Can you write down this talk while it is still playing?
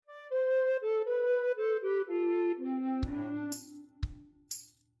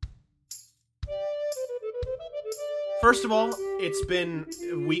First of all, it's been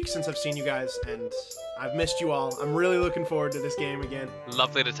a week since I've seen you guys, and I've missed you all. I'm really looking forward to this game again.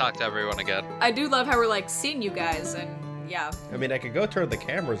 Lovely to talk to everyone again. I do love how we're, like, seeing you guys, and yeah. I mean, I could go turn the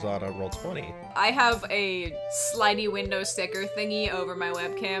cameras on Roll20. I have a slidey window sticker thingy over my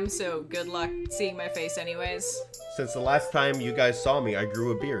webcam, so good luck seeing my face anyways. Since the last time you guys saw me, I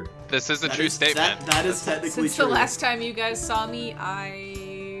grew a beard. This is a true statement. That is technically Since true. the last time you guys saw me,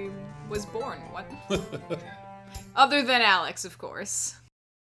 I was born. What? Other than Alex, of course.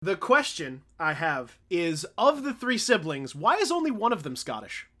 The question I have is, of the three siblings, why is only one of them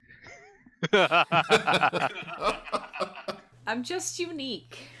Scottish? I'm just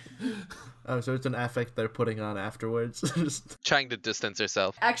unique. Oh, so it's an affect they're putting on afterwards. Just Trying to distance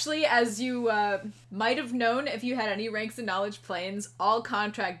herself. Actually, as you might have known if you had any ranks in Knowledge Planes, all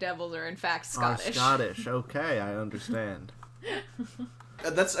contract devils are in fact Scottish. are Scottish. Okay, I understand.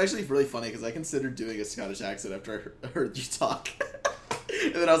 That's actually really funny because I considered doing a Scottish accent after I heard you talk.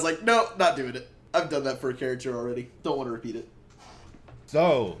 And then I was like, no, not doing it. I've done that for a character already. Don't want to repeat it.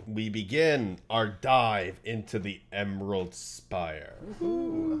 So, we begin our dive into the Emerald Spire.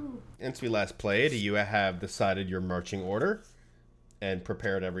 Since we last played, you have decided your marching order and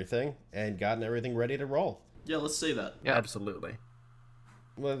prepared everything and gotten everything ready to roll. Yeah, let's say that. Yeah. Absolutely.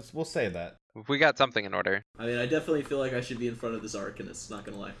 We'll say that. We got something in order. I mean, I definitely feel like I should be in front of this Arcanist, not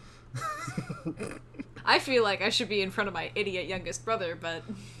gonna lie. I feel like I should be in front of my idiot youngest brother, but...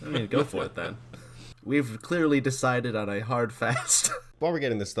 I mean, go for it then. We've clearly decided on a hard fast. While we're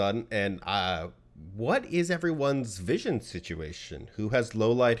getting this done, and what is everyone's vision situation? Who has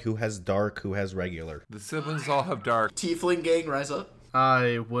low light, who has dark, who has regular? The siblings all have dark. Tiefling gang, rise up.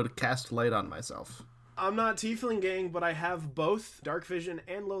 I would cast light on myself. I'm not Tiefling Gang, but I have both dark vision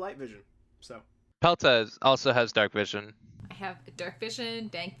and low light vision. So, Pelta also has dark vision. I have dark vision,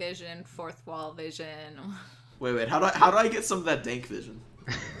 dank vision, fourth wall vision. Wait, how do I get some of that dank vision?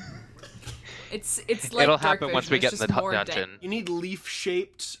 It's like It'll dark happen vision, once we it's get in the just more dungeon. dank. you need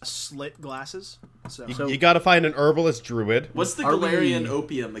leaf-shaped slit glasses. So, You gotta find an herbalist druid. What's the Are Galarian we-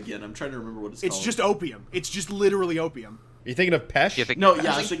 opium again? I'm trying to remember what it's called. it's just opium. It's just literally opium. Are you thinking of Pesh? You think- No,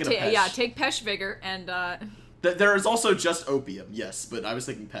 yeah, I was thinking of Pesh. Yeah, take Pesh Vigor and There is also just opium, yes, but I was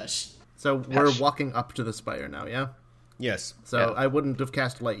thinking Pesh. So we're walking up to the spire now, yeah? Yes. So Yeah. I wouldn't have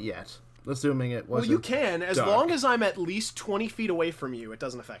cast light yet. Assuming it Well, wasn't you can, as dark. long as I'm at least 20 feet away from you, it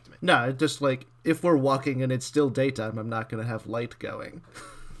doesn't affect me. No, it's just like, if we're walking and it's still daytime, I'm not going to have light going.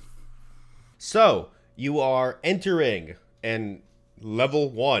 So, you are entering and level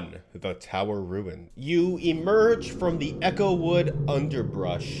 1, the Tower Ruin. You emerge from the Echowood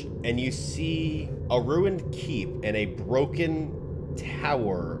underbrush and you see a ruined keep and a broken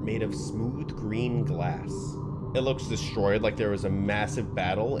tower made of smooth green glass. It looks destroyed, like there was a massive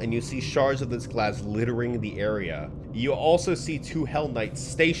battle, and you see shards of this glass littering the area. You also see 2 Hell Knights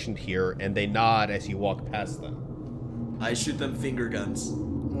stationed here, and they nod as you walk past them. I shoot them finger guns.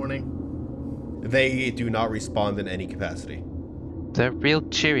 Morning. They do not respond in any capacity. They're real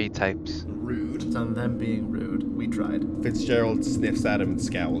cheery types. Rude. It's on them being rude. We tried. Fitzgerald sniffs at him and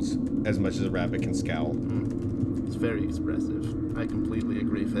scowls, as much as a rabbit can scowl. It's very expressive. I completely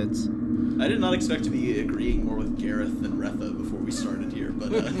agree, Fitz. I did not expect to be agreeing more with Gareth than Retha before we started here,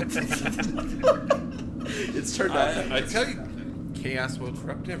 but it's turned out. I tell you, chaos will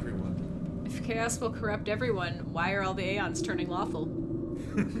corrupt everyone. if chaos will corrupt everyone, why are all the Aeons turning lawful?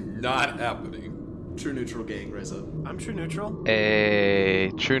 Not happening. True neutral gang, rise up. I'm true neutral.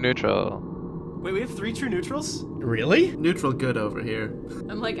 A true neutral. Wait, we have 3 true neutrals? Really? Neutral good over here.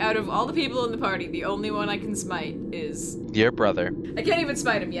 I'm like, out of all the people in the party, the only one I can smite is... Your brother. I can't even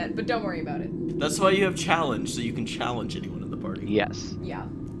smite him yet, but don't worry about it. That's why you have challenge, so you can challenge anyone in the party. Yes. Yeah.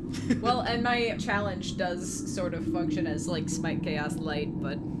 Well, and my challenge does sort of function as, like, smite chaos light,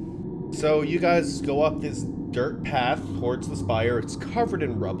 but... So you guys go up this dirt path towards the spire. It's covered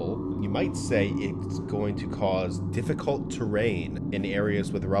in rubble. You might say it's going to cause difficult terrain in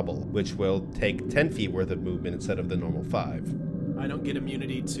areas with rubble, which will take 10 feet worth of movement instead of the normal 5. I don't get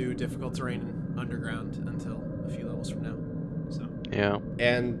immunity to difficult terrain underground until a few levels from now. So, Yeah.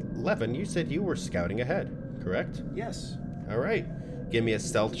 And Levin, you said you were scouting ahead, correct? yes. All right. Give me a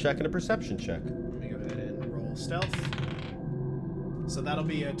stealth check and a perception check. Let me go ahead and roll stealth. So that'll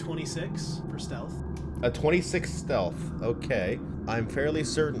be a 26 for stealth. A 26 stealth. Okay. I'm fairly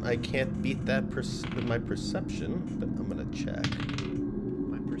certain I can't beat that with my perception, but I'm gonna check.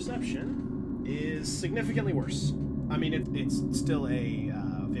 My perception is significantly worse. I mean, it's still a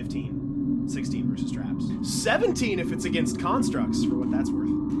 15. 16 versus traps. 17 if it's against constructs, for what that's worth.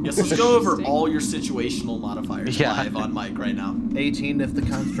 Yes, let's go over all your situational modifiers Yeah. live on mic right now. 18 if the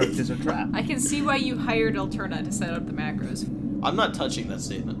construct is a trap. I can see why you hired Alterna to set up the macros. I'm not touching that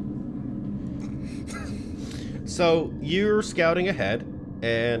statement. So you're scouting ahead,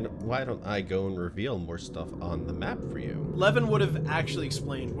 and why don't I go and reveal more stuff on the map for you? Levin would have actually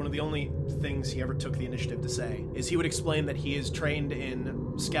explained, one of the only things he ever took the initiative to say, is he would explain that he is trained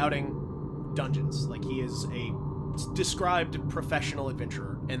in scouting dungeons. Like, he is a described professional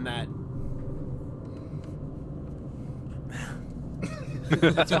adventurer, and that...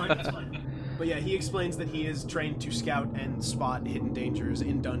 It's fine, it's fine. But yeah, he explains that he is trained to scout and spot hidden dangers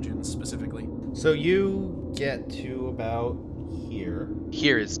in dungeons, specifically. So you get to about here.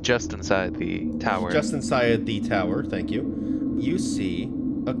 Here is just inside the tower. Just inside the tower, thank you. You see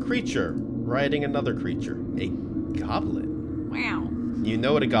a creature riding another creature. A goblin. Wow. You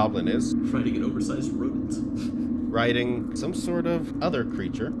know what a goblin is. Fighting an oversized rodent. Riding some sort of other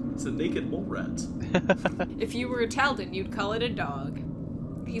creature. It's a naked mole rat. If you were a Taldan, you'd call it a dog.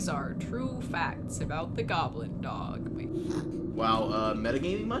 These are true facts about the goblin dog. Wait, Wow,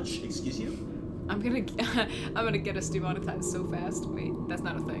 metagaming much? Excuse you? I'm gonna get us demonetized so fast. Wait, that's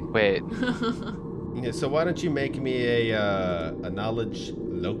not a thing. Wait, Yeah, so why don't you make me a knowledge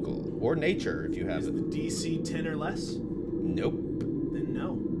local or nature if you have Is it? the DC 10 or less? Nope. Then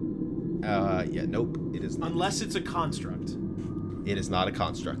no. Yeah, nope. It is not. Unless it's a construct. It is not a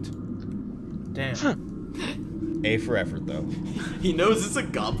construct. Damn. A for effort, though. He knows it's a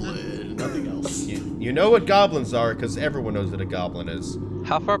goblin, nothing else. You know what goblins are, because everyone knows what a goblin is.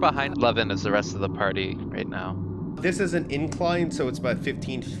 how far behind Levin is the rest of the party right now? This is an incline, so it's about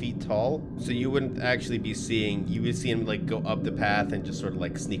 15 feet tall. So you wouldn't actually be seeing, you would see him like go up the path and just sort of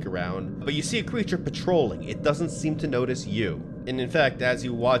like sneak around. But you see a creature patrolling. It doesn't seem to notice you. And in fact, as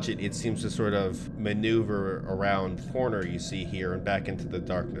you watch it, it seems to sort of maneuver around the corner you see here and back into the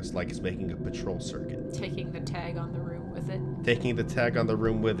darkness like it's making a patrol circuit. Taking the tag on the room with it. Taking the tag on the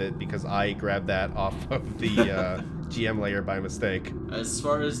room with it because I grabbed that off of the GM layer by mistake. As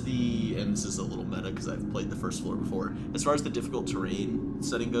far as the, and this is a little meta because I've played the first floor before, as far as the difficult terrain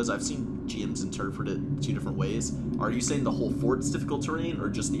setting goes, I've seen GMs interpret it two different ways. Are you saying the whole fort's difficult terrain or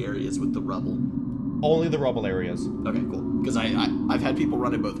just the areas with the rubble? Only the rubble areas. Okay, cool. Because I've had people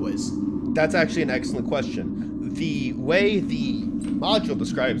run it both ways. That's actually an excellent question. The way the module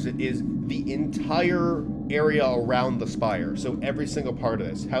describes it is the entire area around the spire, so every single part of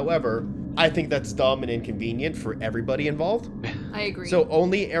this. However, I think that's dumb and inconvenient for everybody involved. I agree. So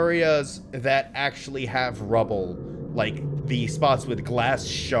only areas that actually have rubble, like the spots with glass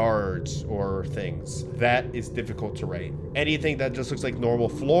shards or things, that is difficult terrain. Anything that just looks like normal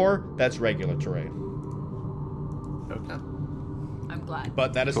floor, that's regular terrain. Okay. I'm glad.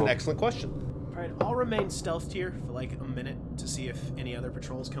 But that is an Cool. excellent question. Alright, I'll remain stealthed here for like a minute to see if any other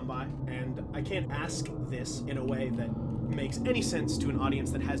patrols come by. And I can't ask this in a way that makes any sense to an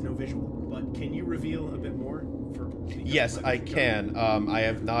audience that has no visual. But can you reveal a bit more? Yes, I can. I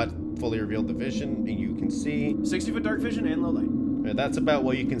have not fully revealed the vision, and you can see 60-foot dark vision and low light. that's about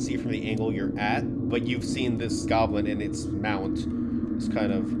what you can see from the angle you're at. But you've seen this goblin and its mount just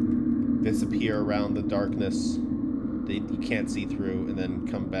kind of disappear around the darkness. You can't see through, and then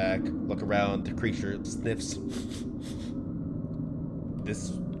come back, look around. The creature sniffs this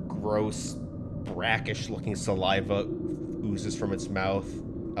gross, brackish-looking saliva oozes from its mouth.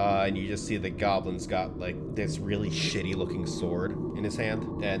 And you just see the goblin's got like this really shitty-looking sword in his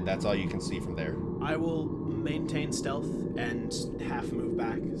hand, and that's all you can see from there. I will maintain stealth and half move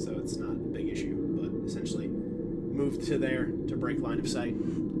back, so it's not a big issue, but essentially move to there to break line of sight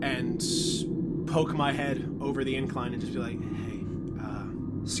and poke my head over the incline and just be like, hey,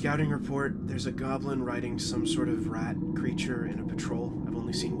 scouting report, there's a goblin riding some sort of rat creature in a patrol. I've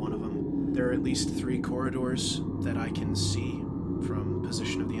only seen one of them. There are at least 3 corridors that I can see from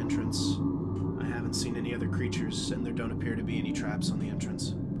position of the entrance. I haven't seen any other creatures, and there don't appear to be any traps on the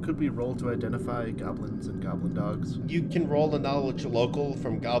entrance. Could we roll to identify goblins and goblin dogs? You can roll a knowledge local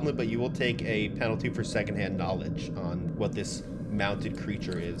from goblin, but you will take a penalty for secondhand knowledge on what this mounted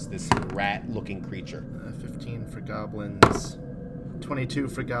creature is, this rat-looking creature. 15 for goblins, 22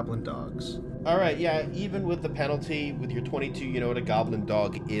 for goblin dogs. All right, yeah, even with the penalty, with your 22, you know what a goblin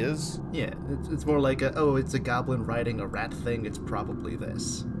dog is? Yeah, it's more like it's a goblin riding a rat thing, it's probably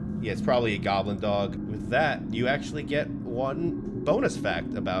this. Yeah, it's probably a goblin dog. With that, you actually get one bonus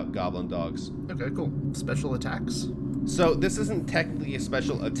fact about goblin dogs. Okay, cool. Special attacks? So this isn't technically a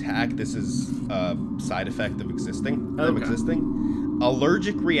special attack, this is a side effect of existing. Them Okay. existing.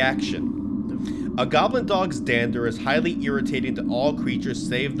 Allergic reaction. A goblin dog's dander is highly irritating to all creatures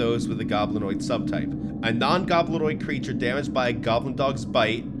save those with a goblinoid subtype. A non-goblinoid creature damaged by a goblin dog's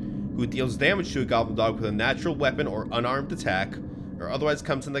bite, who deals damage to a goblin dog with a natural weapon or unarmed attack, or otherwise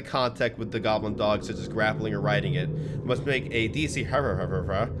comes into contact with the goblin dog, such as grappling or riding it, must make a DC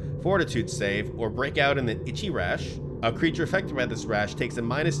Fortitude save or break out in an itchy rash. A creature affected by this rash takes a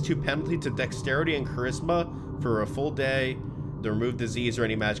 -2 penalty to Dexterity and Charisma for a full day. The remove disease or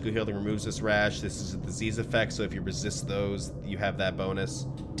any magical healing removes this rash. This is a disease effect, so if you resist those, you have that bonus.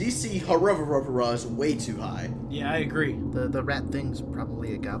 DC Haruvara is way too high. Yeah, I agree. The rat thing's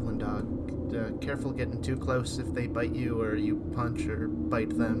probably a goblin dog. Careful getting too close. If they bite you or you punch or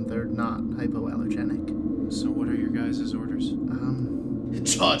bite them, they're not hypoallergenic. So what are your guys' orders?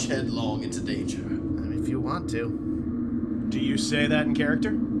 Charge headlong into danger. If you want to. Do you say that in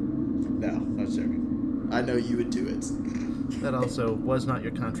character? No, not joking. I know you would do it. That also was not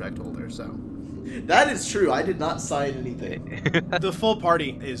your contract holder, so. That is true. I did not sign anything. The full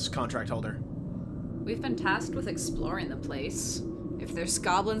party is contract holder. We've been tasked with exploring the place. If there's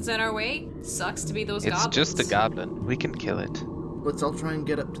goblins in our way, sucks to be those It's goblins. just a goblin. We can kill it. Let's all try and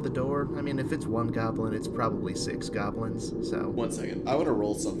get up to the door. I mean, if it's one goblin, it's probably 6 goblins, so. 1 second. I want to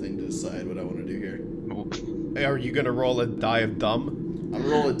roll something to decide what I want to do here. Are you gonna roll a die of dumb? I'm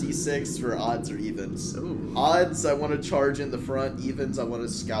gonna roll a d6 for odds or evens. Ooh. Odds, I want to charge in the front. Evens, I want to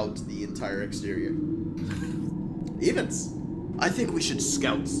scout the entire exterior. Evens. I think we should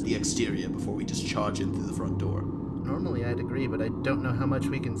scout the exterior before we just charge in through the front door. Normally I'd agree, but I don't know how much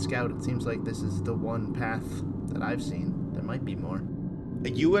we can scout. It seems like this is the one path that I've seen. There might be more.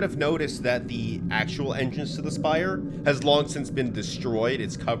 You would have noticed that the actual entrance to the spire has long since been destroyed.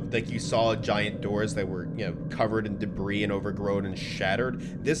 It's covered, like you saw giant doors that were, covered in debris and overgrown and shattered.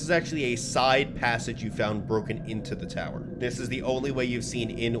 This is actually a side passage you found broken into the tower. This is the only way you've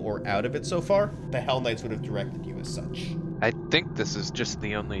seen in or out of it so far. The Hell Knights would have directed you as such. I think this is just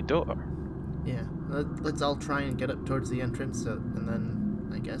the only door. Yeah, let's all try and get up towards the entrance, and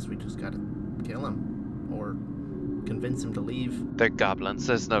then I guess we just gotta kill him. Or convince him to leave. They're goblins.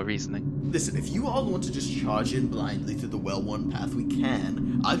 There's no reasoning. Listen, if you all want to just charge in blindly through the well-worn path, we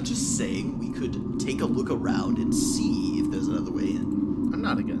can. I'm just saying we could take a look around and see if there's another way in. I'm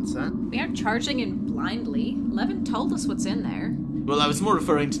not against that. We aren't charging in blindly. Levin told us what's in there. Well, I was more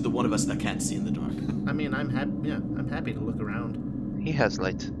referring to the one of us that can't see in the dark. I mean, I'm happy to look around. He has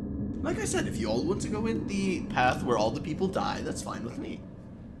light. Like I said, if you all want to go in the path where all the people die, that's fine with me.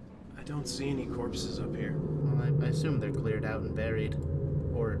 I don't see any corpses up here. Well, I assume they're cleared out and buried.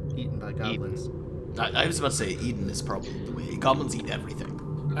 Or eaten by goblins. I was about to say, Eden is probably the way. Goblins eat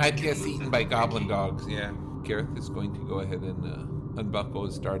everything. I'd guess eaten by goblin dogs, yeah. Gareth is going to go ahead and unbuckle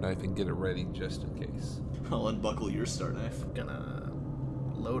his star knife and get it ready just in case. I'll unbuckle your star knife. Gonna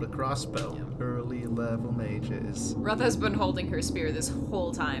load a crossbow. Early level mages. Retha's been holding her spear this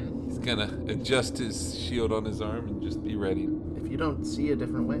whole time. He's gonna adjust his shield on his arm and just be ready. If you don't see a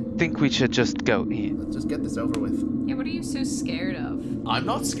different way, Think we should just go in. let's just get this over with. Yeah, what are you so scared of? I'm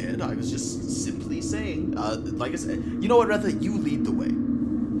not scared. I was just simply saying, like I said, you know what, Retha? You lead the way.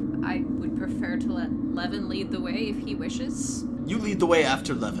 I would prefer to let Levin lead the way if he wishes. You lead the way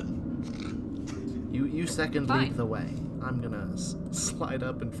after Levin. You second Fine. lead the way. I'm gonna slide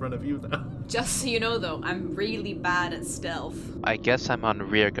up in front of you, though. Just so you know, though, I'm really bad at stealth. I guess I'm on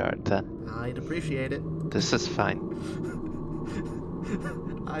rear guard then. I'd appreciate it. This is fine.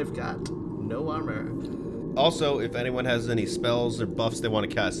 I've got no armor. Also, if anyone has any spells or buffs they want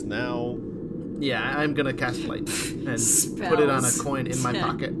to cast now. Yeah, I'm gonna cast light and put it on a Spells. coin in my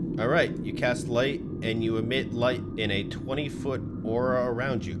pocket. Alright, you cast light and you emit light in a 20-foot aura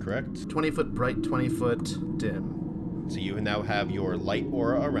around you, correct? 20 foot bright, 20 foot dim. So you now have your light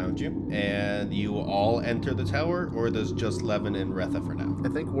aura around you, and you all enter the tower, or does just Levin and Retha for now? I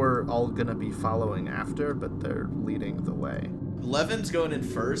think we're all gonna be following after, but they're leading the way. Levin's going in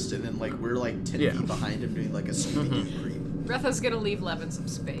first, and then we're 10 feet behind him doing a Scooby-Doo creep. Retha's gonna leave Levin some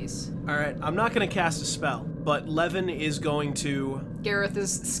space. Alright, I'm not going to cast a spell, but Levin is going to... Gareth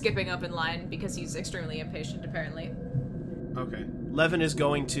is skipping up in line because he's extremely impatient, apparently. Okay. Levin is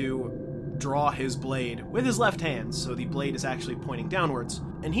going to draw his blade with his left hand, so the blade is actually pointing downwards.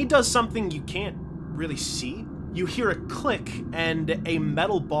 And he does something you can't really see. You hear a click, and a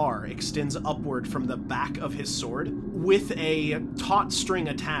metal bar extends upward from the back of his sword, with a taut string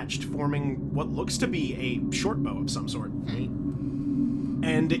attached, forming what looks to be a short bow of some sort.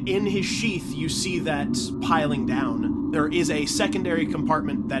 And in his sheath, you see that piling down, there is a secondary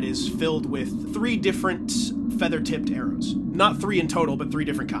compartment that is filled with 3 different feather-tipped arrows. Not 3 in total, but 3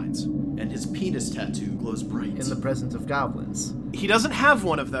 different kinds. and his penis tattoo glows bright. In the presence of goblins. He doesn't have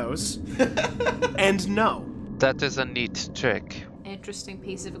one of those. And no. That is a neat trick. Interesting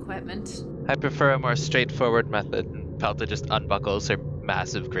piece of equipment. I prefer a more straightforward method. Pelta just unbuckles her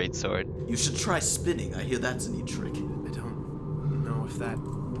massive greatsword. You should try spinning. I hear that's a neat trick. I don't know if that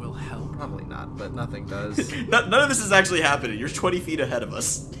will help. Probably not, but nothing does. None of this is actually happening. You're 20 feet ahead of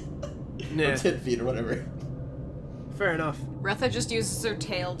us. Nah, Or 10 feet or whatever. fair enough. Retha just uses her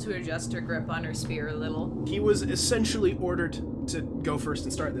tail to adjust her grip on her spear a little. He was essentially ordered to go first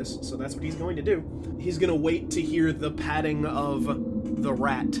and start this, so that's what he's going to do. He's going to wait to hear the padding of the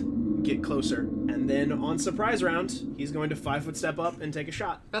rat get closer, and then on surprise round, he's going to 5-foot step up and take a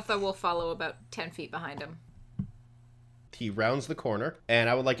shot. Retha will follow about 10 feet behind him. He rounds the corner, and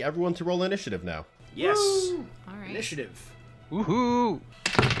I would like everyone to roll initiative now. Yes. All right. Initiative. Woohoo!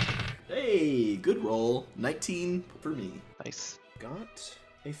 Hey, good roll. 19 for me. Nice. Got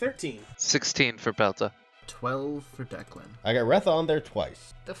a 13. 16 for Pelta. 12 for Declan. I got Retha on there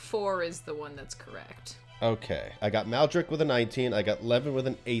twice. The 4 is the one that's correct. Okay. I got Maldrick with a 19, I got Levin with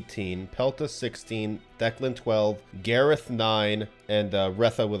an 18, Pelta 16, Declan 12, Gareth 9, and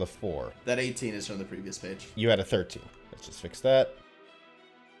Retha with a 4. That 18 is from the previous page. You had a 13. Let's just fix that.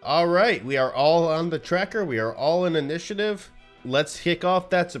 All right, we are all on the tracker. We are all in initiative. Let's kick off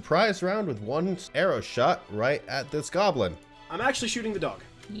that surprise round with one arrow shot right at this goblin. I'm actually shooting the dog.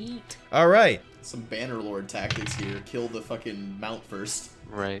 Yeet. All right. Some Bannerlord tactics here. Kill the fucking mount first.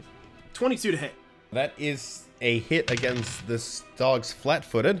 Right. 22 to hit, That is a hit against this dog's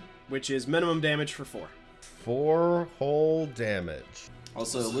flat-footed. which is minimum damage for 4. 4 whole damage.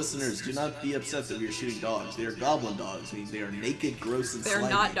 Also, listeners, do not be upset that we are shooting dogs. They are goblin dogs. Means they are naked, gross, and They're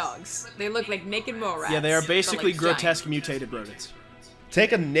slimy. not dogs. They look like naked mole rats. Yeah, they are but, basically like, grotesque giant. mutated rodents.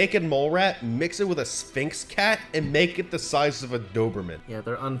 Take a naked mole rat, mix it with a sphinx cat, and make it the size of a Doberman. Yeah,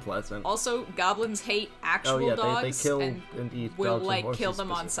 they're unpleasant. Also, goblins hate actual Oh yeah, dogs they kill and eat will dogs and like horses kill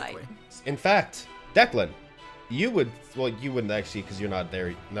them on sight. specifically. In fact, Declan, you wouldn't actually because you're not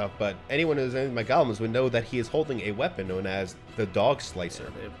there enough, but anyone who's in my goblins would know that he is holding a weapon known as the dog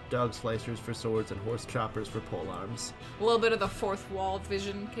slicer. They have dog slicers for swords and horse choppers for pole arms. A little bit of the fourth wall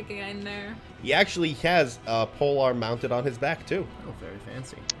vision kicking in there. He actually has a polearm mounted on his back too. Oh, very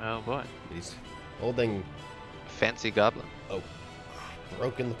fancy. Oh boy. He's holding Fancy goblin. a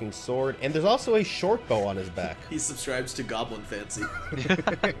broken looking sword, and there's also a short bow on his back. He subscribes to Goblin Fancy.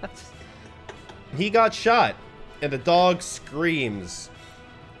 He got shot, and the dog screams.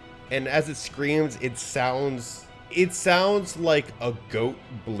 And as it screams, it sounds like a goat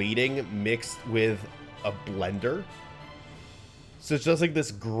bleeding mixed with a blender. So it's just like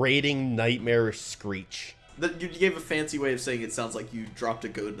this grating, nightmarish screech. You gave a fancy way of saying it sounds like you dropped a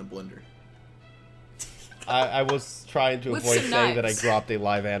goat in a blender. I was trying to With avoid some saying that I knives. dropped a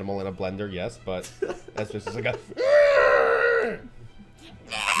live animal in a blender, yes, but that's just like a...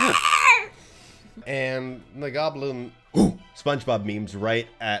 And the goblin SpongeBob memes right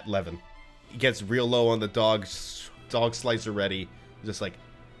at Levin. He gets real low on the dog slicer ready. Just like,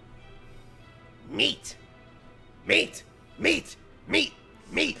 meat, meat, meat, meat,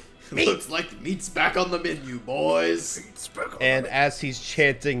 meat, meat. Looks like the meat's back on the menu, boys. And as he's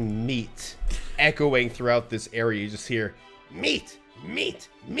chanting meat, echoing throughout this area, you just hear meat, meat,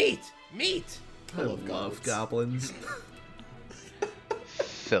 meat, meat. I love goblins.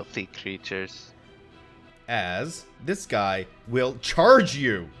 Filthy creatures. As this guy will charge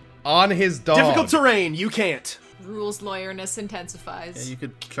you on his dog. Difficult terrain, you can't. Rules lawyerness intensifies. Yeah, you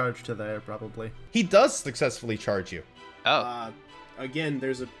could charge to there probably. He does successfully charge you. Oh, Again,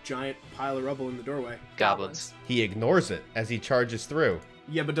 there's a giant pile of rubble in the doorway. goblins. He ignores it as he charges through.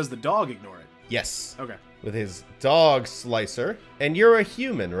 Yeah, but does the dog ignore it? Yes. Okay. With his dog slicer. And you're a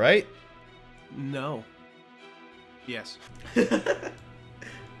human, right? No. Yes.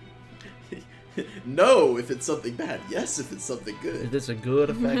 No, if it's something bad. Yes, if it's something It good. is a good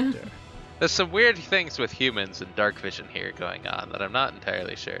effector. There's some weird things with humans and dark vision here going on that I'm not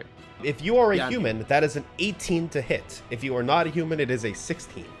entirely sure. If you are a Yeah. human, that is an 18 to hit. If you are not a human, it is a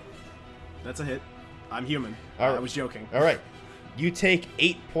 16. That's a hit. I'm human. All right. I was joking. All right. You take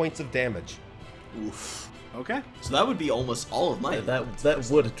 8 points of damage. Oof. Okay. So that would be almost all of my. Yeah, that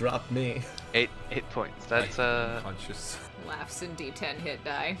would drop me. 8 points. That's Conscious. Laughs in D10 hit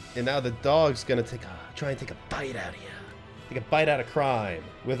die. And now the dog's gonna try and take a bite out of you. Take a bite out of crime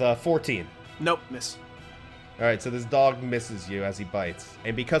with a 14. Nope, miss. All right, so this dog misses you as he bites.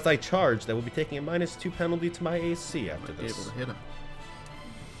 And because I charged, I will be taking a -2 penalty to my AC after Be able this. to hit him.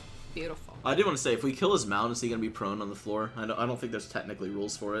 Beautiful. I did want to say, if we kill his mount, is he going to be prone on the floor? I don't think there's technically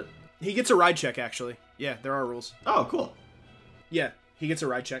rules for it. He gets a ride check, actually. Yeah, there are rules. Oh, cool. Yeah, He gets a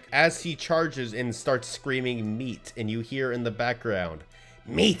ride check. As he charges and starts screaming meat, and you hear in the background,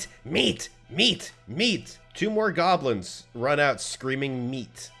 meat, meat, meat, meat. 2 more goblins run out screaming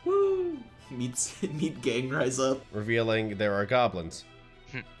meat, Woo! Meat gang rise up. revealing there are goblins.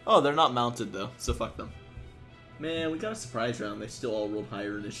 Oh, they're not mounted though, so fuck them. Man, we got a surprise round. They still all rolled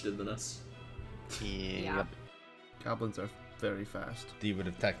higher initiative than us. Yep. Goblins are very fast. They would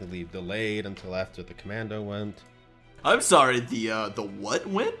have technically delayed until after the commando went. I'm sorry, the what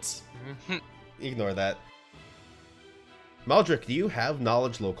went? Ignore that. Maldrick, do you have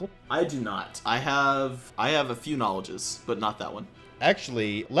knowledge local? I do not. I have a few knowledges, but not that one.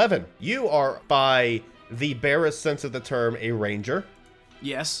 Actually, Levin, you are, by the barest sense of the term, a ranger.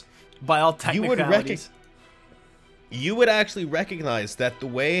 Yes. By all You would technicalities. You would actually recognize that the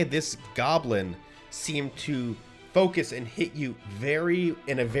way this goblin seemed to focus and hit you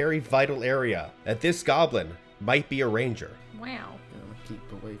in a very vital area, that this goblin might be a ranger. Wow. Gonna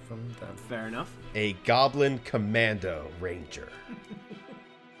keep away from them. Fair enough. A goblin commando ranger.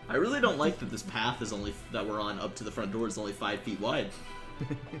 I really don't like that this path is that we're on up to the front door is only 5 feet wide.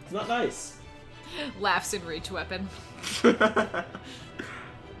 It's not nice. Laughs in reach weapon.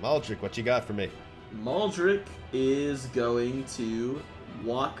 Maldrick, what you got for me? Maldrick is going to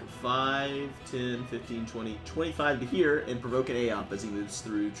walk 5, 10, 15, 20, 25 to here and provoke an AOP as he moves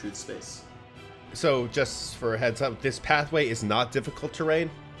through truth space. So, just for a heads up, this pathway is not difficult terrain.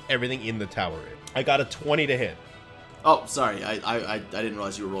 Everything in the tower is. I got a 20 to hit. Oh, sorry, I didn't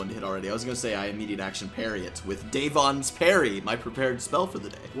realize you were rolling to hit already. I was going to say I immediate action parry it with Davon's Parry, my prepared spell for the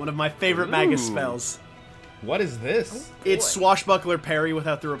day. One of my favorite Magus Ooh. spells. What is this? It's swashbuckler parry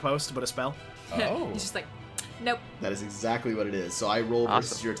without the riposte, but a spell. Oh. He's just like, nope. That is exactly what it is. So I roll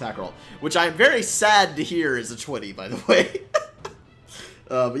versus Awesome. your attack roll, which I'm very sad to hear is a 20, by the way.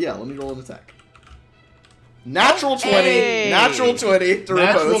 But yeah, let me roll an attack. Natural 20, Hey! natural 20 to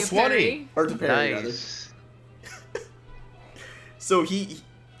Natural riposte. 20. Or to parry, rather. Nice. So he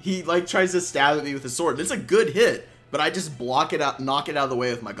like tries to stab at me with his sword. It's a good hit, but I just knock it out of the way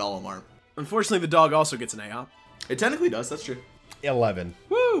with my golem arm. Unfortunately, the dog also gets an AOP. It technically does, that's true. 11.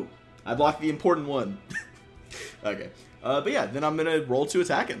 Woo! I blocked the important one. Okay. But yeah, then I'm gonna roll to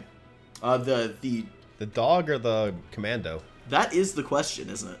attack him. The The dog or the commando? that is the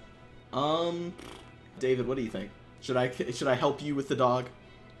question, isn't it? David, what do you think? Should I help you with the dog?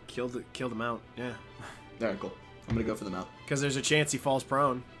 Kill the mount. Yeah. Alright, cool. I'm gonna go for the mount. Because there's a chance he falls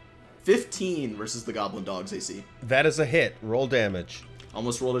prone. 15 versus the goblin dog's AC. That is a hit. Roll damage.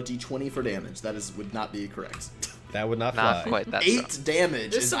 Almost rolled a d20 for damage. That would not be correct. That would not Not fly. quite that strong. 8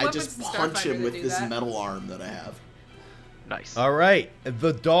 damage There's as some I weapons just in punch Starfighter him that with do this that. metal arm that I have. Nice. All right.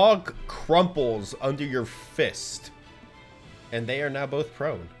 The dog crumples under your fist, and they are now both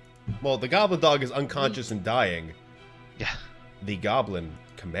prone. Well, the goblin dog is unconscious and dying. Yeah. The goblin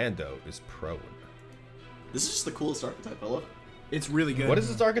commando is prone. This is just the coolest archetype. I love it. It's really good. What is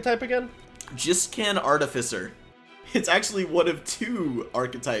its archetype again? Jiscan Artificer. It's actually one of 2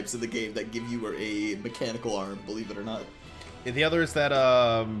 archetypes in the game that give you a mechanical arm, believe it or not. The other is that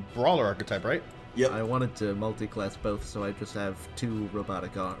brawler archetype, right? Yep, I wanted to multi-class both, so I just have 2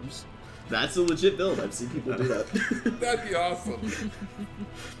 robotic arms. that's a legit build. I've seen people do that. That'd be awesome.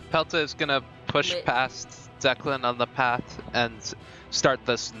 Pelta is gonna push Lit. past Declan on the path and start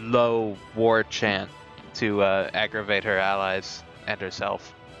this low war chant to aggravate her allies and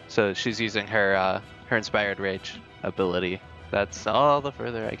herself. So she's using her inspired rage ability. That's all the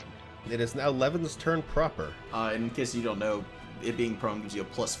further I can. It is now Levin's turn proper. In case you don't know, it being prone gives you a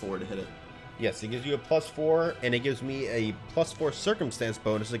 +4 to hit it. Yes, it gives you a +4, and it gives me a +4 circumstance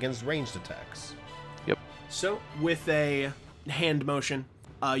bonus against ranged attacks. So, with a hand motion,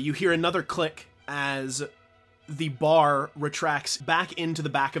 you hear another click as the bar retracts back into the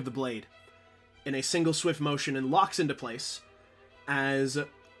back of the blade in a single swift motion and locks into place as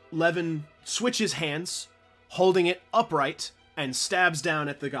Levin switches hands, holding it upright, and stabs down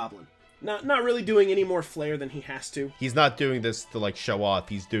at the goblin. Not really doing any more flair than he has to. He's not doing this to, like, show off.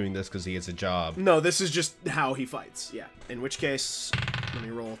 He's doing this because he has a job. No, this is just how he fights, yeah. In which case, let me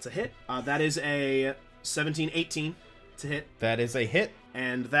roll to hit. That is a 17-18 to hit, That is a hit.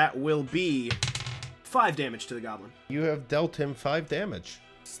 and that will be 5 damage to the goblin. You have dealt him 5 damage.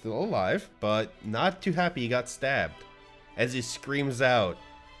 Still alive, but not too happy he got stabbed. As he screams out,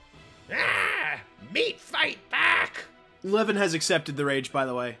 "Ah! Meat fight back!" Levin has accepted the rage, by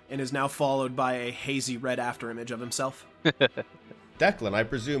the way, and is now followed by a hazy red afterimage of himself. Declan, I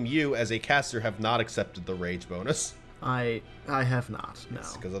presume you, as a caster, have not accepted the rage bonus. I have not, no.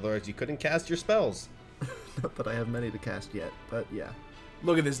 Because otherwise you couldn't cast your spells. Not that I have many to cast yet, but yeah.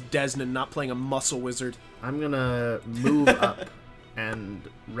 Look at this Desnan not playing a muscle wizard. I'm gonna move up and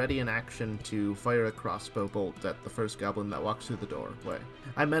ready in action to fire a crossbow bolt at the first goblin that walks through the doorway.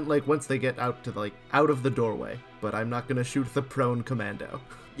 I meant like once they get out to out of the doorway, but I'm not gonna shoot the prone commando.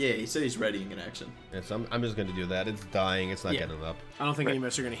 Yeah, he said he's readying in action. Yes, I'm just gonna do that. It's dying. It's not Yeah. getting up. I don't think any of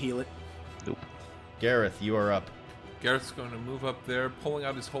us are going to heal it. Nope. Gareth, you are up. Gareth's going to move up there, pulling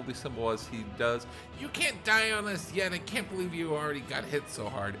out his holy symbol as he does. You can't die on us yet. I can't believe you already got hit so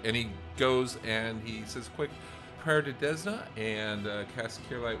hard. And he goes and he says, quick prayer to Desna and cast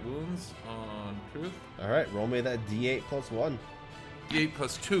Cure Light Wounds on Kruth. All right, roll me that D8 plus 1. D8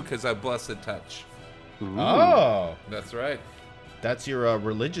 plus 2 because I Blessed Touch. Oh, That's right. that's your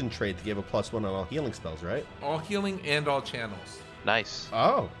religion trait to give a +1 on all healing spells, right? All healing and all channels. Nice.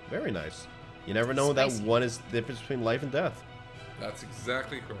 Oh, very nice. You never know that Spicy. one is the difference between life and death. That's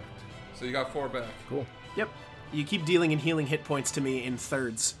exactly correct. So you got 4 back. Cool. Yep. You keep dealing and healing hit points to me in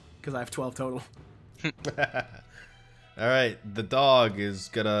thirds, because I have 12 total. All right, the dog is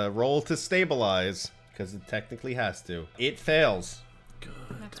gonna roll to stabilize because it technically has to. It fails.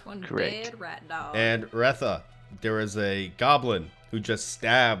 That's one Great. dead rat dog. And Retha, there is a goblin who just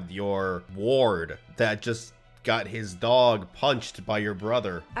stabbed your ward that just got his dog punched by your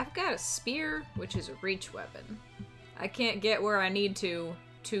brother. I've got a spear, which is a reach weapon. I can't get where I need to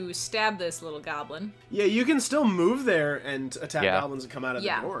stab this little goblin. Yeah, you can still move there and attack Yeah. goblins that come out of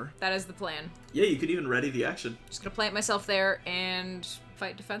Yeah, the door. that is the plan. Yeah, you could even ready the action. Just gonna plant myself there and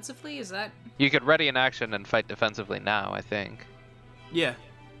fight defensively. Is that? You could ready in action and fight defensively now, I think. Yeah,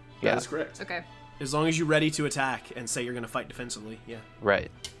 Yeah. That is correct. Okay. as long as you're ready to attack and say you're going to fight defensively, yeah. Right.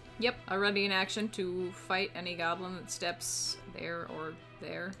 Yep. I'm ready in action to fight any goblin that steps there or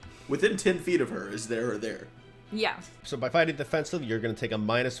there. Within 10 feet of her is there or there. Yeah. So by fighting defensive, you're going to take a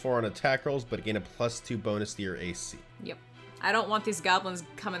 -4 on attack rolls, but gain a +2 bonus to your AC. Yep. I don't want these goblins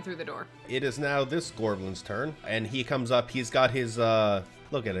coming through the door. It is now this Gorblin's turn, and he comes up. He's got his,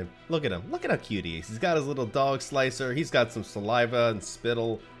 look at him. Look at him. Look at how cute he is. He's got his little dog slicer. He's got some saliva and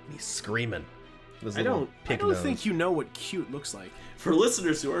spittle. And he's screaming. His I little don't pig think nose. you know what cute looks like. For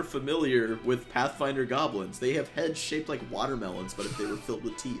listeners who aren't familiar with Pathfinder goblins, they have heads shaped like watermelons, but if they were filled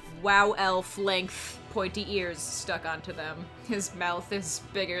with teeth. Wow elf length pointy ears stuck onto them. His mouth is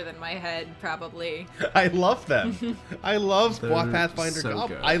bigger than my head, probably. I love them. I love They're Pathfinder so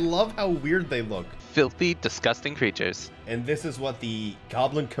Goblin. good. I love how weird they look. Filthy, disgusting creatures. And this is what the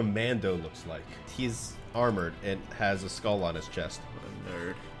Goblin Commando looks like. He's armored and has a skull on his chest. What a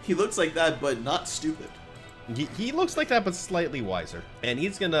nerd. He looks like that, but not stupid. He looks like that, but slightly wiser. And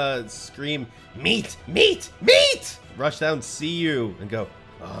he's gonna scream, "Meat! Meat! Meat!" Rush down, see you, and go,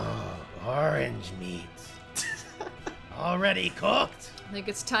 "Oh, orange meat. Already cooked." I think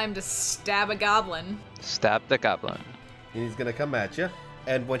it's time to stab a goblin. Stab the goblin. And he's gonna come at you.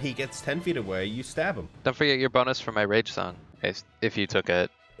 And when he gets 10 feet away, you stab him. Don't forget your bonus for my rage song, if you took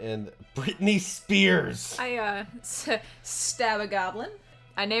it. And Britney Spears. I, stab a goblin.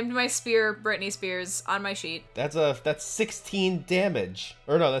 I named my spear Britney Spears on my sheet. That's 16 damage.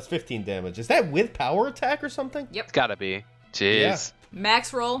 Or no, that's 15 damage. Is that with power attack or something? Yep. It's gotta be. Jeez.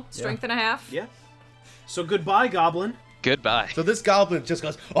 Max roll, strength and a half. Yeah. So goodbye, goblin. Goodbye. So this goblin just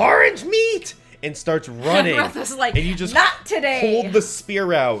goes, "Orange meat!" and starts running. Retha's like, and you just not today. hold the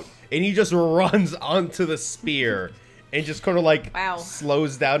spear out, and he just runs onto the spear and just kind of like Wow.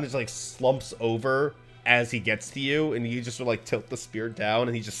 slows down and just like slumps over as he gets to you, and you just sort of like tilt the spear down,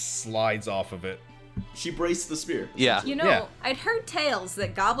 and he just slides off of it. She braced the spear. Yeah. You know, Yeah. I'd heard tales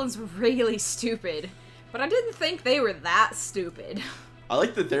that goblins were really stupid, but I didn't think they were that stupid. I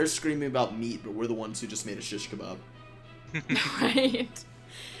like that they're screaming about meat, but we're the ones who just made a shish kebab. Right?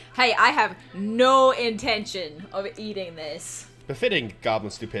 Hey, I have no intention of eating this. Befitting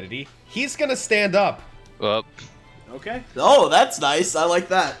goblin stupidity, he's gonna stand up. Well, Okay. Oh, that's nice. I like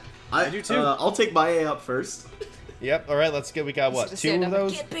that. I do too. I'll take my A up first. Yep. All right. Let's get. We got He's what? gonna 2 stand of up and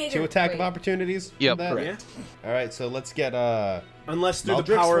those. get bigger. 2 attack of Wait. opportunities. Yep. From that? Yeah. All right. So let's get Unless through the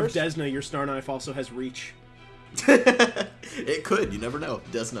Maldrix power first? of Desna, your star knife also has reach. It could. You never know.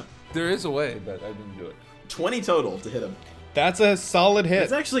 Desna. There is a way, but I didn't do it. 20 total to hit him. That's a solid hit.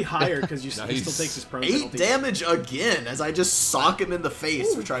 It's actually higher because he Nice. still takes his prone 8 penalty. damage again as I just sock him in the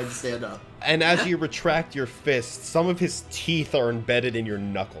face for trying to stand up. And as you retract your fist, some of his teeth are embedded in your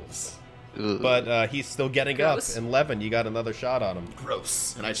knuckles. ugh. But he's still getting Gross. up. And Levin, you got another shot on him.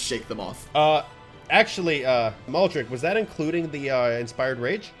 Gross. And I shake them off. Actually, Maldrick, was that including the Inspired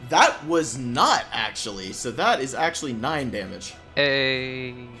Rage? That was not actually. So that is actually 9 damage.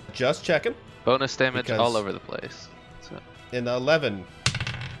 a Just checking. bonus damage Because- all over the place. So, And 11,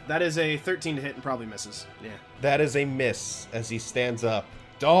 That is a 13 to hit and probably misses. Yeah. that is a miss as he stands up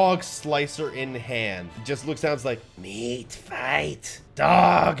dog slicer in hand. Just looks down, it's like, meat fight,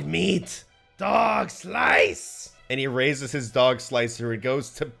 dog meat, dog slice. And he raises his dog slicer and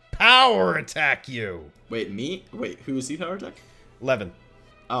goes to power attack you. Wait, me? Wait, who is he power attack? 11.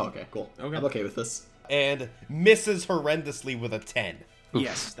 Oh, okay, cool. Okay. I'm okay with this. And misses horrendously with a 10.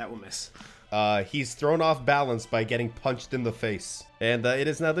 Yes, that will miss. He's thrown off balance by getting punched in the face. And it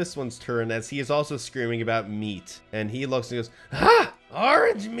is now this one's turn as he is also screaming about meat. And he looks and goes, "Ha!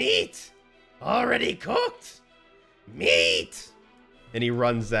 Orange meat! Already cooked! Meat!" And he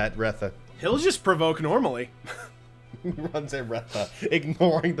runs at Retha. He'll just provoke normally. Runs at Retha,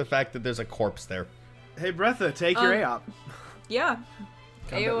 ignoring the fact that there's a corpse there. Hey, Bretha, take your AOP. Yeah.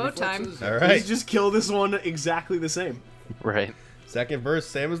 AOO time. Reflexes. All right. Please just kill this one exactly the same. Right. Second verse,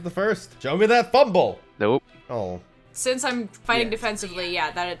 same as the first. Show me that fumble. Nope. Oh, Since I'm fighting defensively,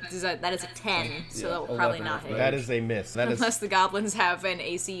 yeah, that is a 10, so that will probably not hit. that is a miss. That is Unless the goblins have an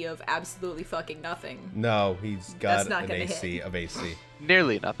AC of absolutely fucking nothing. no. He's got That's not an gonna AC hit. of AC.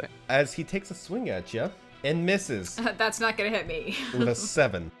 Nearly nothing. As he takes a swing at you and misses That's not gonna hit me. with a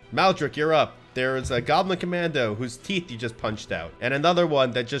 7. Maldrick, you're up. There is a goblin commando whose teeth you just punched out, and another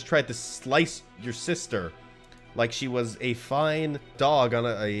one that just tried to slice your sister like she was a fine dog on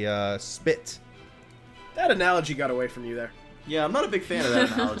a spit. That analogy got away from you there. Yeah, I'm not a big fan of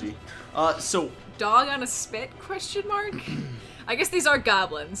that analogy. So Dog on a spit? Question mark. I guess these are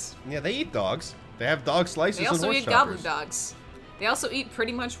goblins. Yeah, they eat dogs. They have dog slices They and also horse eat goblin choppers. dogs. They also eat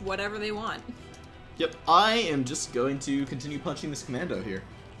pretty much whatever they want. Yep, I am just going to continue punching this commando here.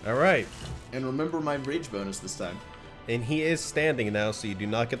 All right. And remember my rage bonus this time. And he is standing now, so you do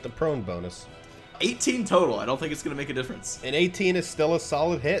not get the prone bonus. 18 total. I don't think it's going to make a difference. And 18 is still a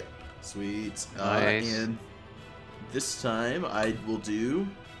solid hit. Sweet. Nice. And this time I will do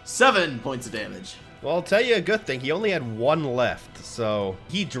 7 points of damage. Well, I'll tell you a good thing. He only had 1 left, so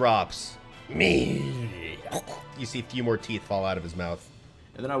he drops. Me. You see a few more teeth fall out of his mouth.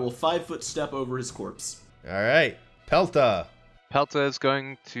 And then I will 5-foot step over his corpse. All right. Pelta. Pelta is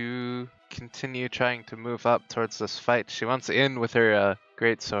going to continue trying to move up towards this fight. She wants in with her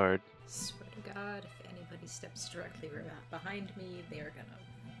greatsword. Swear to God, if anybody steps directly behind me, they are gonna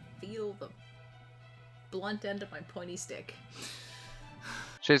feel the blunt end of my pointy stick.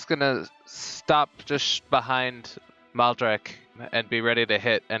 She's gonna stop just behind Maldrek and be ready to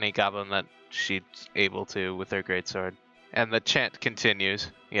hit any goblin that she's able to with her greatsword. And the chant continues.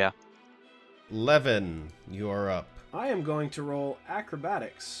 Yeah. Levin, you are up. I am going to roll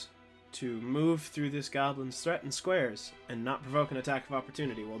acrobatics to move through this goblin's threatened squares and not provoke an attack of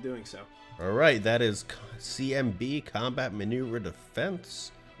opportunity while doing so. All right, that is CMB, Combat Maneuver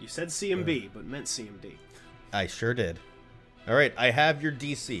Defense. You said CMB, but meant CMD. I sure did. All right, I have your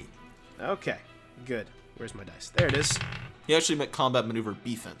DC. Okay, good. Where's my dice? There it is. He actually meant combat maneuver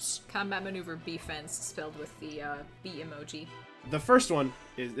defense. Combat maneuver B-fence spelled with the B emoji. The first one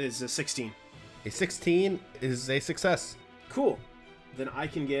is a 16. A 16 is a success. Cool. Then I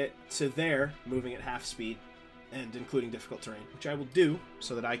can get to there, moving at half speed, and including difficult terrain, which I will do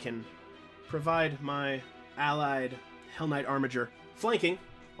so that I can provide my allied Hell Knight Armiger flanking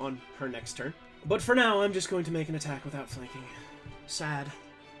on her next turn. But for now, I'm just going to make an attack without flanking. Sad.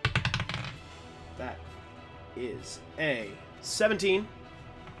 That is a 17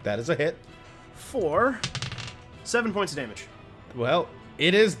 That is a hit. for 7 points of damage. Well,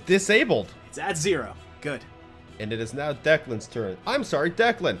 it is disabled. It's at 0. Good. And it is now Declan's turn. I'm sorry,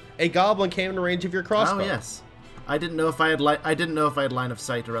 Declan. A goblin came in range of your crossbow. Oh yes. I didn't know if I had line of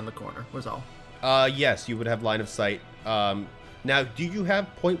sight around the corner. Was all. Yes, you would have line of sight. Now, do you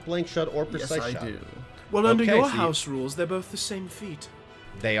have point blank shot or precise Yes, shot? I do. Well, under Okay, your so you- house rules, they're both the same feat.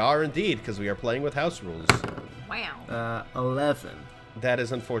 They are indeed, because we are playing with house rules. Wow. 11. That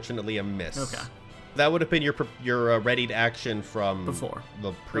is unfortunately a miss. Okay. That would have been your readied action from Before.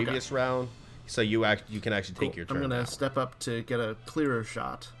 the previous round. So you can actually take your turn. I'm gonna now. step up to get a clearer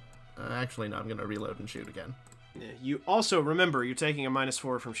shot. Actually, no. I'm gonna reload and shoot again. You also remember you're taking a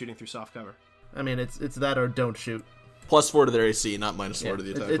 -4 from shooting through soft cover. I mean, it's that or don't shoot. +4 to their AC, not -4 to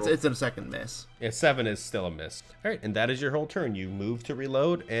the attack roll. It's a second miss. Yeah, 7 is still a miss. All right, and that is your whole turn. You move to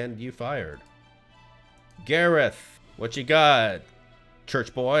reload, and you fired. Gareth, what you got,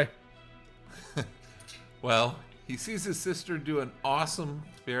 church boy? Well, he sees his sister do an awesome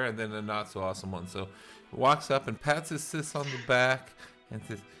spear and then a not so awesome one. So he walks up and pats his sis on the back and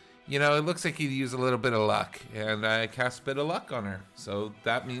says, "You know, it looks like you'd use a little bit of luck." And I cast a bit of luck on her. So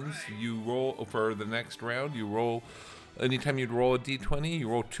that means you roll for the next round. You roll, anytime you'd roll a d20, you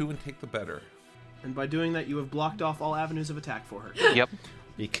roll 2 and take the better. And by doing that, you have blocked off all avenues of attack for her. Yep.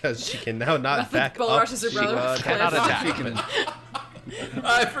 Because she can now not Nothing back bull up. rushes her She brother off the Cannot cliff. attack. but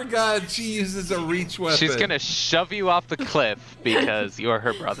I forgot she uses a reach weapon. She's gonna shove you off the cliff because you're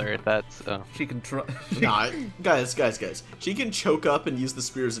her brother. That's She can try. Nah, guys. She can choke up and use the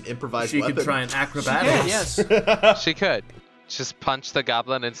spear as an improvised She weapon. can try an acrobatics. Yes. she could just punch the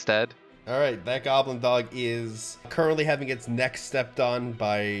goblin instead. All right, that goblin dog is currently having its neck stepped on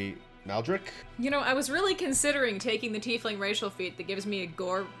by Maldrick. You know, I was really considering taking the tiefling racial feat that gives me a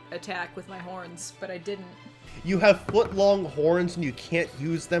gore attack with my horns, but I didn't. You have foot-long horns and you can't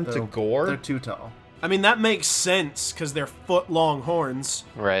use them to They're gore? too tall. I mean, that makes sense, because they're foot-long horns.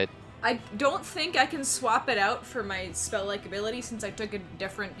 Right. I don't think I can swap it out for my spell-like ability since I took a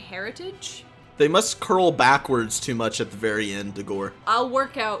different heritage. They must curl backwards too much at the very end to gore. I'll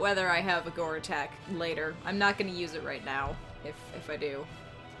work out whether I have a gore attack later. I'm not going to use it right now, if I do.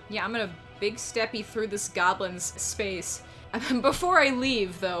 Yeah, I'm going to big steppy through this goblin's space. Before I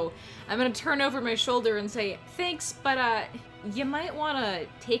leave, though, I'm going to turn over my shoulder and say, thanks, but you might want to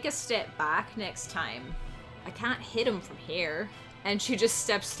take a step back next time. I can't hit him from here. And she just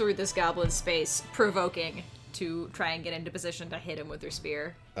steps through this goblin's space, provoking to try and get into position to hit him with her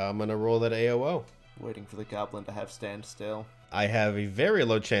spear. I'm gonna roll that AOO. Waiting for the goblin to have stand still. I have a very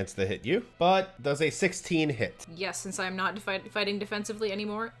low chance to hit you, but does a 16 hit? Yes, since I'm not fighting defensively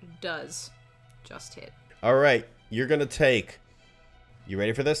anymore, does. Just hit. All right, you're gonna take. You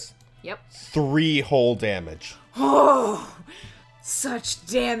ready for this? Yep. 3 whole damage. Oh, such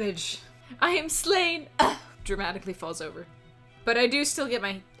damage. I am slain. Dramatically falls over. But I do still get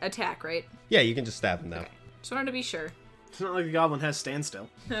my attack, right? Yeah, you can just stab him now. Just wanted to be sure. It's not like the goblin has standstill.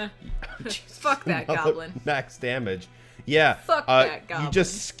 Fuck that goblin. Max damage. Yeah. Fuck that goblin. You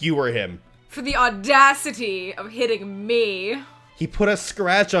just skewer him. For the audacity of hitting me. He put a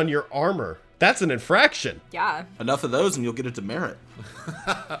scratch on your armor. That's an infraction. Yeah. Enough of those and you'll get a demerit.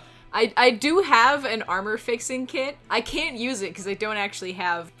 I do have an armor fixing kit. I can't use it because I don't actually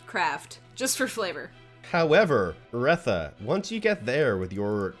have craft. Just for flavor. However, Retha, once you get there with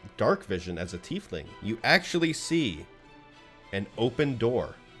your dark vision as a tiefling, you actually see an open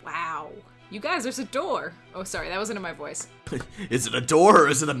door. Wow. You guys, there's a door. Oh, sorry, that wasn't in my voice. Is it a door or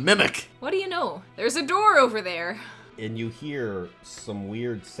is it a mimic? What do you know? There's a door over there. And you hear some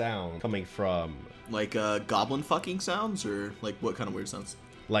weird sound coming from, Like goblin fucking sounds or like what kind of weird sounds?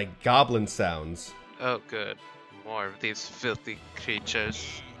 like, goblin sounds. Oh, good. More of these filthy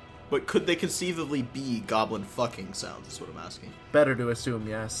creatures. But could they conceivably be goblin fucking sounds is what I'm asking. Better to assume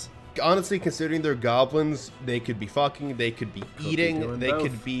yes. Honestly, considering they're goblins, they could be fucking, they could be be eating, doing they both.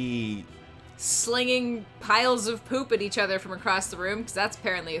 could be... Slinging piles of poop at each other from across the room, because that's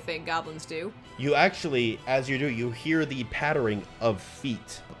apparently a thing goblins do. You actually, as you do, you hear the pattering of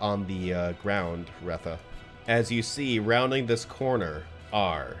feet on the ground, Retha. As you see, rounding this corner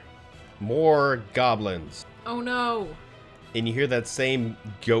are more goblins. Oh no. And you hear that same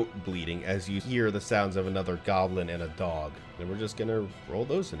goat bleating as you hear the sounds of another goblin and a dog. And we're just gonna roll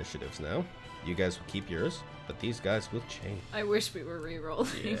those initiatives now. You guys will keep yours, but these guys will change. I wish we were re-rolling.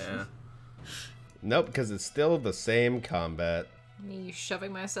 Yeah. Nope, because it's still the same combat. Me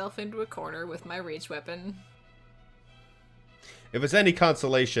shoving myself into a corner with my reach weapon. If it's any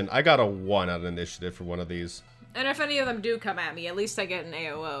consolation, I got a 1 on initiative for one of these. And if any of them do come at me, at least I get an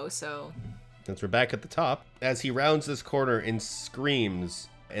AOO, so... Since we're back at the top, as he rounds this corner and screams,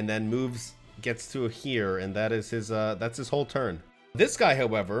 and then gets to here, and that is that's his whole turn. This guy,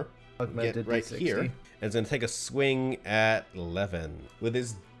 however, Augmented get right D60. here, is gonna take a swing at 11 with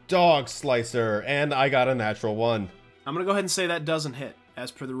his dog slicer, and I got a natural 1. I'm gonna go ahead and say that doesn't hit,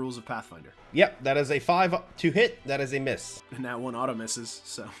 as per the rules of Pathfinder. Yep, that is a 5 to hit. That is a miss. And that one auto misses,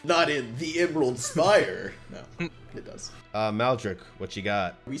 so... Not in the Emerald Spire. No, it does. Maldrick, what you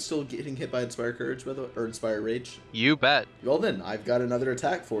got? Are we still getting hit by Inspire Courage, by the way? Or Inspire Rage? You bet. Well then, I've got another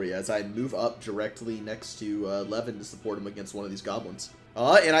attack for you as I move up directly next to Levin to support him against one of these goblins.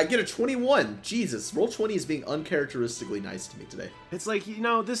 And I get a 21. Jesus, roll 20 is being uncharacteristically nice to me today. It's like, you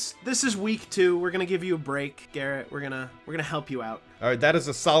know, this is week 2. We're gonna give you a break, Garrett. We're gonna help you out. All right, that is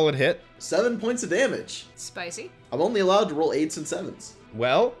a solid hit. 7 points of damage. Spicy. I'm only allowed to roll 8s and 7s.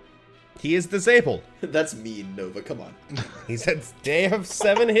 Well, he is disabled. That's mean, Nova. Come on. He said they have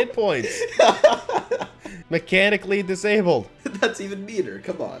 7 hit points. Mechanically disabled. That's even meaner.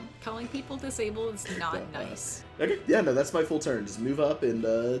 Come on. Calling people disabled is not nice. Okay. Yeah, no, that's my full turn. Just move up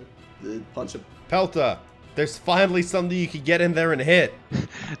and punch him. Pelta, there's finally something you could get in there and hit.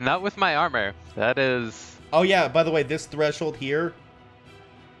 Not with my armor. That is... Oh yeah, by the way, this threshold here,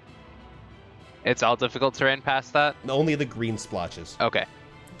 It's all difficult terrain past that? only the green splotches. Okay.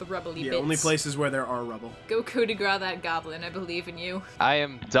 The rubbly Yeah, bits. only places where there are rubble. Go coup de grace that goblin. I believe in you. I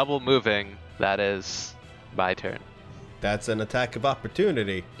am double moving. That is my turn. That's an attack of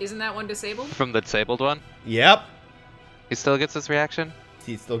opportunity. Isn't that one disabled? From the disabled one? Yep. He still gets his reaction?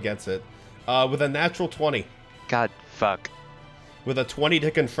 He still gets it. With a natural 20. God, fuck. With a 20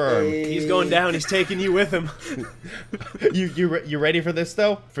 to confirm. He's going down. He's taking you with him. You ready for this,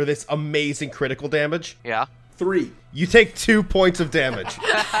 though? For this amazing critical damage? Yeah. 3. You take 2 points of damage.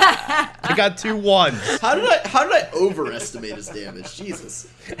 I got 2 1s. How did I overestimate his damage?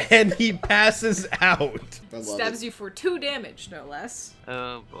 Jesus. And he passes out. I love Stabs it. you for 2 damage, no less.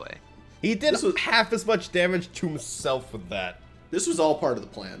 Oh, boy. He did This was- half as much damage to himself with that. This was all part of the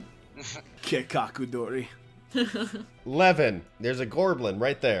plan. Kekakudori. Levin, there's a Gorblin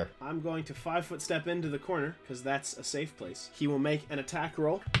right there. I'm going to 5-foot step into the corner, because that's a safe place. He will make an attack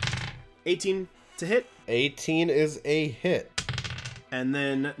roll. 18 to hit, 18 is a hit. and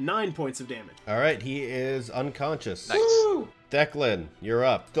then 9 points of damage. All right, he is unconscious. Nice. Declan, you're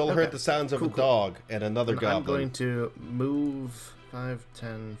up. Still heard Okay. the sounds of Cool, a cool. dog and another I'm goblin. going to move 5,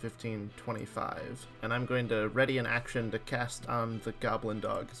 10, 15, 25. And I'm going to ready an action to cast on the goblin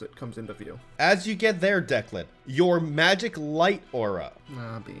dog as it comes into view. As you get there, Declan, your magic light aura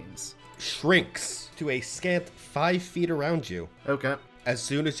Ah, beans. shrinks to a scant 5 feet around you Okay. as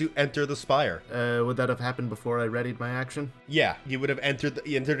soon as you enter the spire. Would that have happened before I readied my action? Yeah, you would have entered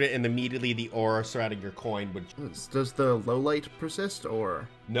it, and immediately the aura surrounding your coin would. Does the low light persist, or?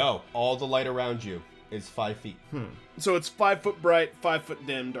 No, all the light around you is 5 feet. So it's 5 foot bright, 5 foot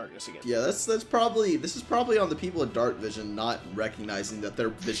dim darkness again. Yeah, this is probably on the people at Dark Vision not recognizing that their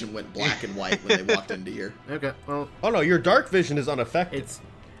vision went black and white when they walked into here. Okay, well, Oh no, your dark vision is unaffected. it's...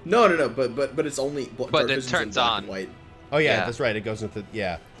 No, but it's only Dark it Vision's in turns black on. and white. Oh yeah, Yeah. that's right. It goes into So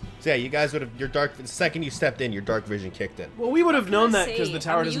yeah, you guys would have the second you stepped in, your dark vision kicked in. Well, we would have known gonna that because say, the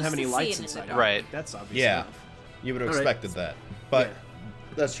tower I'm doesn't have used any to lights seeing in the inside. dark. Right. That's obvious. Yeah, enough. you would have All right. expected that. But Yeah.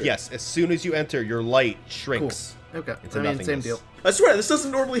 That's true. yes, as soon as you enter, your light Cool. shrinks. Okay, It's a I mean, same nothingness. deal. I swear this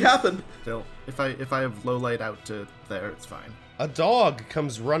doesn't normally happen. Still, if I have low light out to there, it's fine. A dog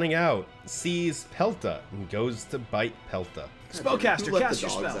comes running out, sees Pelta, and goes to bite Pelta. Spellcaster, Who let cast the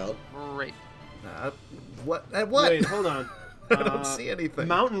your dogs spell. out? Great. What? What? Wait, hold on. I don't see anything.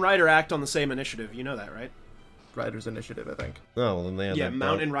 Mountain Rider act on the same initiative. You know that, right? Rider's initiative, I think. Oh, well, then Yeah, that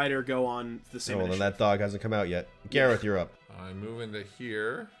Mount and dog, Rider go on the oh, same well, then initiative. that dog hasn't come out yet. Gareth, you're up. I move into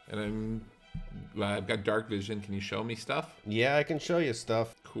here, and I've got dark vision. Can you show me stuff? Yeah, I can show you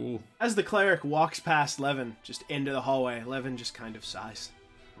stuff. Cool. As the cleric walks past Levin, just into the hallway, Levin just kind of sighs.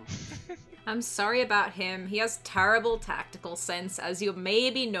 I'm sorry about him. He has terrible tactical sense, as you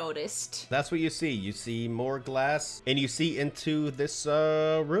maybe noticed. That's what you see. You see more glass, and you see into this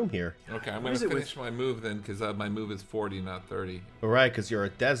room here. Okay, I'm What going is to it finish my move then, because my move is 40, not 30. All right, because you're a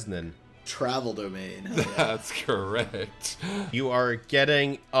Desnan. Travel domain. Hell yeah. That's correct. You are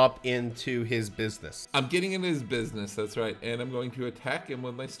getting up into his business. I'm getting into his business, that's right, and I'm going to attack him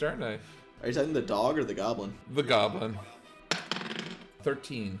with my star knife. Are you talking the dog or the goblin? The goblin.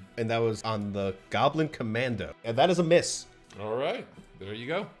 13. And that was on the Goblin Commando. And that is a miss. All right, there you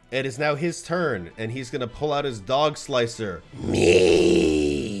go. It is now his turn, and he's going to pull out his dog slicer.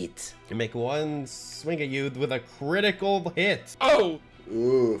 Meat! And make one swing at you with a critical hit. Oh!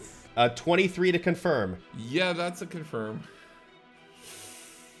 Oof. 23 to confirm. Yeah, that's a confirm.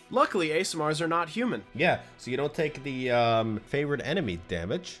 Luckily, ASMRs are not human. Yeah, so you don't take the favored enemy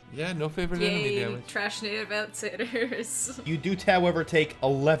damage. Yeah, no favorite enemy Yay, damage. trash native outsiders. You do, however, take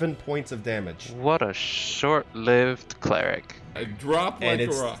 11 points of damage. What a short-lived cleric. I drop And like a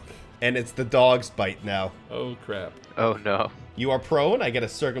it's- rock. And it's the dog's bite now. Oh, crap. Oh no. You are prone. I get a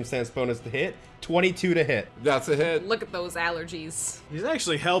circumstance bonus to hit. 22 to hit. That's a hit. Look at those allergies. He's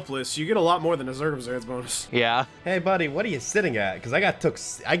actually helpless. You get a lot more than a circumstance bonus. Yeah. Hey, buddy, what are you sitting at? Because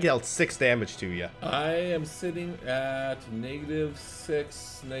I dealt 6 damage to you. I am sitting at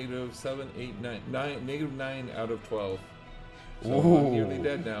 -6, -7, 8, 9, -9 out of 12. So Ooh. I'm nearly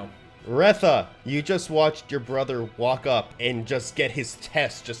dead now. Retha, you just watched your brother walk up and just get his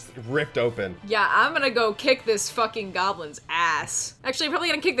chest just ripped open. Yeah, I'm gonna go kick this fucking goblin's ass. Actually, I'm probably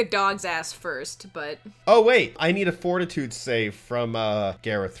gonna kick the dog's ass first, but... Oh, wait, I need a fortitude save from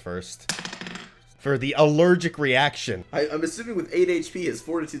Gareth first. For the allergic reaction. I'm assuming with 8 HP, his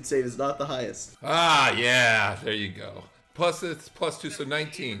fortitude save is not the highest. Ah, yeah. There you go. Plus it's +2, so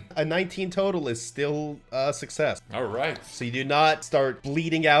 19. A 19 total is still a success. All right. So you do not start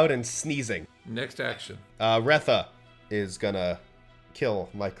bleeding out and sneezing. Next action. Retha is gonna kill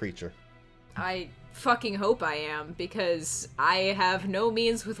my creature. I fucking hope I am, because I have no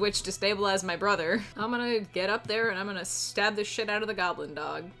means with which to stabilize my brother. I'm gonna get up there and I'm gonna stab the shit out of the goblin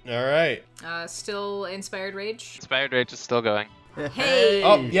dog. All right. Still inspired rage? Inspired Rage is still going. Hey.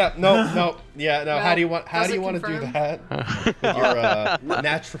 Oh yeah, no. Yeah, no. Well, how do you want does to it do confirm? that? With your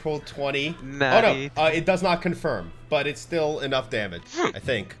natural 20. Natty. Oh no, it does not confirm, but it's still enough damage. I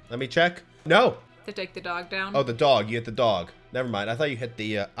think. Let me check. No. To take the dog down. Oh, the dog. You hit the dog. Never mind. I thought you hit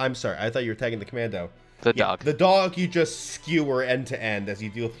the. I'm sorry. I thought you were tagging the commando. The Yeah, dog. The dog. You just skewer end to end as you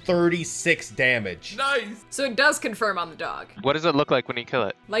deal 36 damage. Nice. So it does confirm on the dog. What does it look like when you kill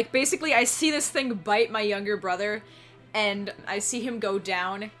it? Like, basically, I see this thing bite my younger brother, and I see him go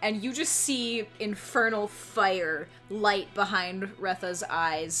down, and you just see infernal fire light behind Retha's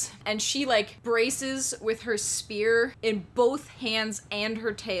eyes. And she, like, braces with her spear in both hands and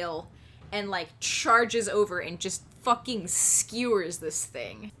her tail, and, like, charges over and just fucking skewers this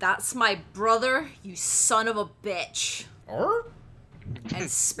thing. That's my brother, you son of a bitch. And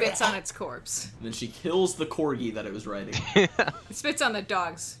spits on its corpse. And then she kills the corgi that it was riding. Spits on the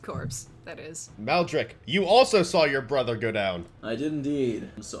dog's corpse, that is. Maldrick, you also saw your brother go down. I did indeed.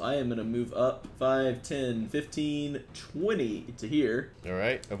 So I am going to move up 5, 10, 15, 20 to here. All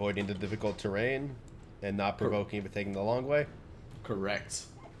right, avoiding the difficult terrain and not provoking but taking the long way. Correct.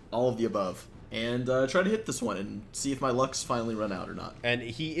 All of the above. And try to hit this one and see if my luck's finally run out or not. And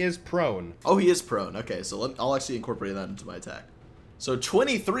he is prone. Oh, he is prone. Okay, so I'll actually incorporate that into my attack. So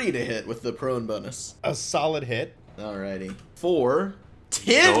 23 to hit with the prone bonus. A solid hit. Alrighty. For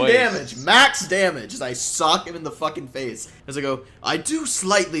 10 Noise. damage, max damage, as I sock him in the fucking face. As I go, I do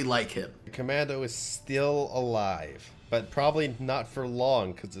slightly like him. The commando is still alive, but probably not for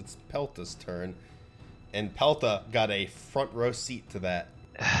long because it's Pelta's turn. And Pelta got a front row seat to that.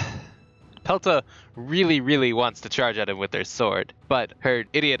 Pelta really, really wants to charge at him with her sword, but her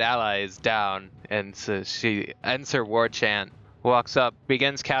idiot ally is down, and so she ends her war chant, walks up,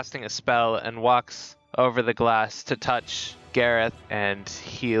 begins casting a spell, and walks over the glass to touch Gareth and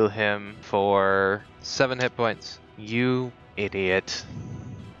heal him for 7 hit points. You idiot.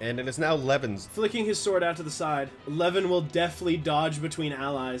 And it is now Levin's. Flicking his sword out to the side, Levin will deftly dodge between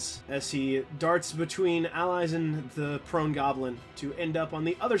allies as he darts between allies and the prone goblin to end up on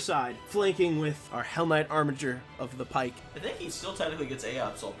the other side, flanking with our Hell Knight Armiger of the pike. I think he still technically gets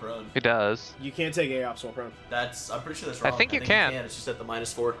AOPs while prone. He does. You can't take AOPs while prone. I'm pretty sure that's I wrong. think you can. It's just at the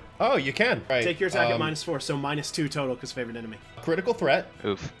 -4. Oh, you can. Right. Take your attack at -4, so -2 total because favored enemy. Critical threat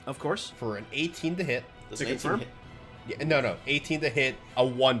Oof. Of course. for an 18 to hit. Does To 18 confirm? hit? Yeah, no, 18 to hit, a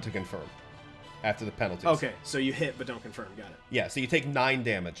 1 to confirm. After the penalties. Okay, so you hit but don't confirm. Got it. Yeah, so you take 9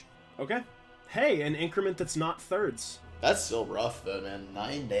 damage. Okay. Hey, an increment that's not thirds. That's still rough though, man.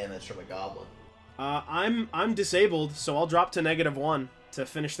 9 damage from a goblin. I'm disabled, so I'll drop to -1 to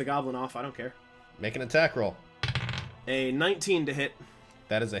finish the goblin off. I don't care. Make an attack roll. A 19 to hit.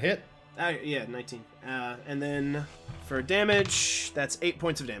 That is a hit. Yeah, 19. And then for damage, that's 8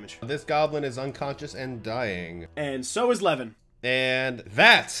 points of damage. This goblin is unconscious and dying. And so is Levin. And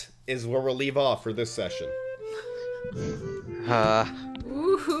that is where we'll leave off for this session.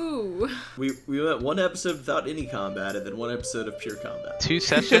 Woohoo! We went 1 episode without any combat, and then 1 episode of pure combat. 2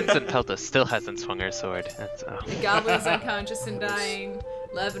 sessions and Pelta still hasn't swung her sword. That's, The goblin is unconscious and dying.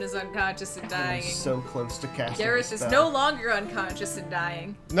 Levin is unconscious and dying. So close to casting. Gareth a is spell. no longer unconscious and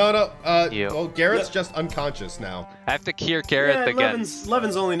dying. No, You. well, Garrett's just unconscious now. I have to cure Gareth Yeah, again.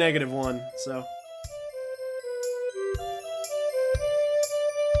 Levin's only -1, so